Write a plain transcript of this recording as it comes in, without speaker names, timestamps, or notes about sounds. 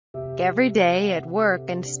every day at work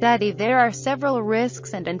and study there are several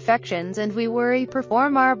risks and infections, and we worry,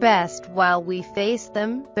 perform our best while we face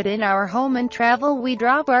them, but in our home and travel we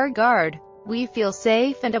drop our guard. We feel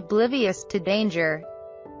safe and oblivious to danger.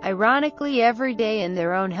 Ironically, every day in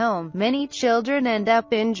their own home, many children end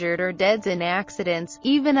up injured or dead in accidents,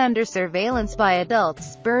 even under surveillance by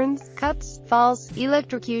adults. Burns, cuts, falls,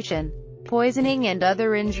 electrocution, poisoning and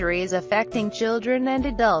other injuries affecting children and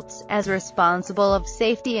adults. As responsible of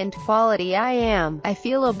safety and quality I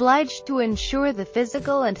feel obliged to ensure the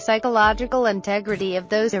physical and psychological integrity of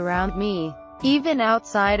those around me, even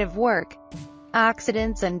outside of work.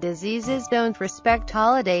 Accidents and diseases don't respect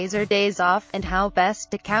holidays or days off, and how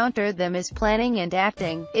best to counter them is planning and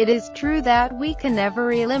acting. It is true that we can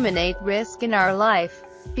never eliminate risk in our life,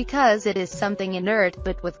 because it is something inert,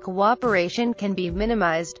 but with cooperation can be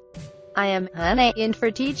minimized. I am ANNHE, in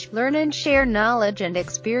for teach, learn and share knowledge and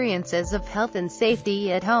experiences of health and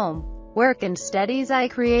safety at home, work and studies. I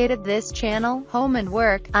created this channel, Home and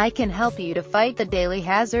Work. I can help you to fight the daily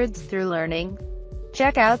hazards through learning.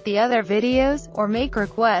 Check out the other videos, or make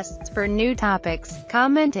requests for new topics,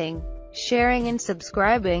 commenting, sharing and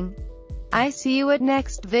subscribing. I see you at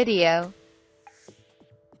next video.